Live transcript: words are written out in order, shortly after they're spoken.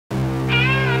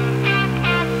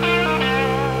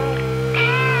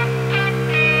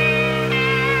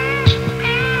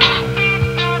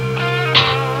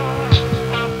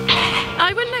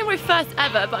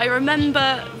I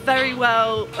remember very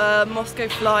well Moscow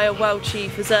Flyer, World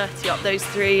Chief, Azerty up, those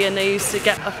three, and they used to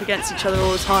get up against each other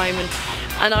all the time,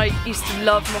 and I used to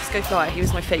love Moscow Flyer. He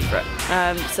was my favourite,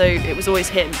 so it was always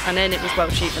him, and then it was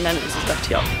World Chief, and then it was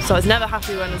Azerty up. So I was never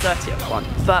happy when Azerty up won,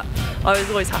 but I was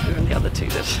always happy when the other two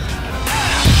did.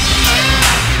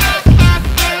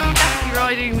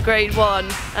 Riding Grade 1,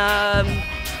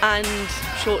 and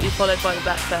shortly followed by the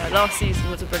Betfair. Last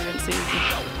season was a brilliant season.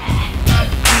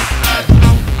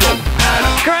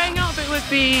 Growing up, it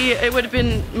would have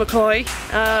been McCoy.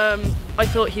 I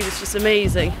thought he was just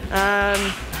amazing.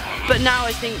 But now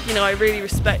I think, you know, I really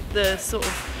respect the sort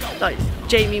of like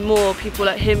Jamie Moore, people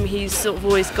like him. He's sort of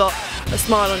always got a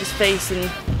smile on his face, and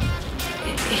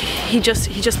he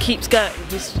just keeps going.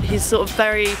 He's sort of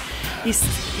very.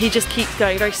 He just keeps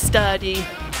going, very sturdy,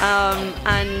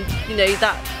 and you know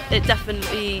that it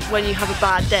definitely, when you have a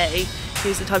bad day,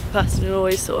 he's the type of person who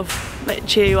always sort of like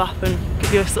cheer you up and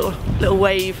give you a sort of little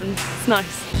wave, and it's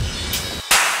nice.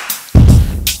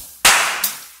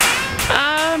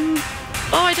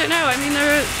 Oh, I don't know. I mean,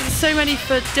 there are so many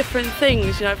for different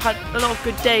things. You know, I've had a lot of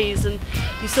good days, and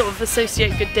you sort of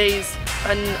associate good days.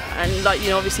 And like, you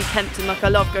know, obviously Kempton, like I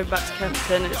love going back to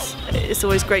Kempton, it's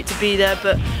always great to be there,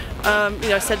 but you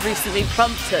know, I said recently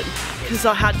Plumpton, because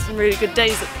I had some really good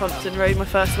days at Plumpton, rode my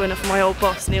first winner for my old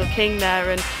boss Neil King there,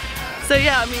 and so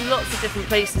yeah, I mean, lots of different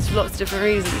places for lots of different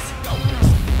reasons.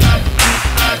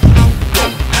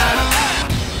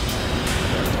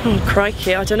 Oh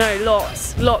crikey, I don't know,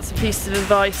 lots of pieces of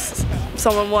advice.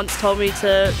 Someone once told me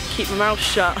to keep my mouth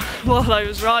shut while I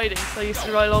was riding, so I used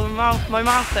to ride along with my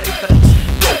mouth open.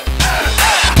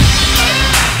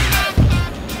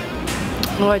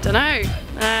 Oh, I don't know.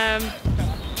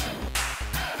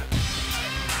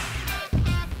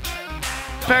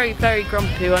 Very, very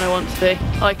grumpy when I want to be.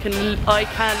 I can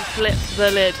flip the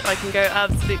lid. I can go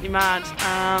absolutely mad.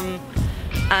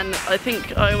 And I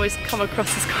think I always come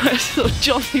across as quite a sort of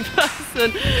jolly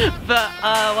person, but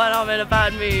when I'm in a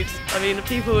bad mood, I mean, the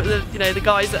people, you know, the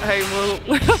guys at home will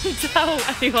tell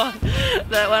anyone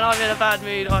that when I'm in a bad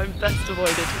mood, I'm best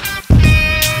avoided.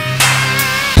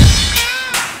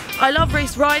 I love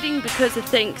race riding because I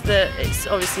think that it's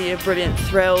obviously a brilliant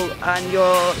thrill, and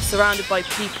you're surrounded by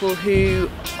people who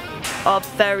are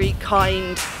very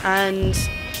kind, and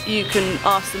you can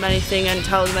ask them anything and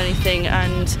tell them anything,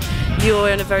 and you're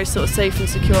in a very sort of safe and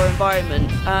secure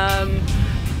environment.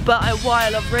 But why I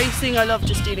love racing, I love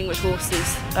just dealing with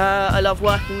horses. I love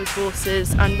working with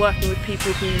horses and working with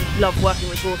people who love working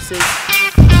with horses.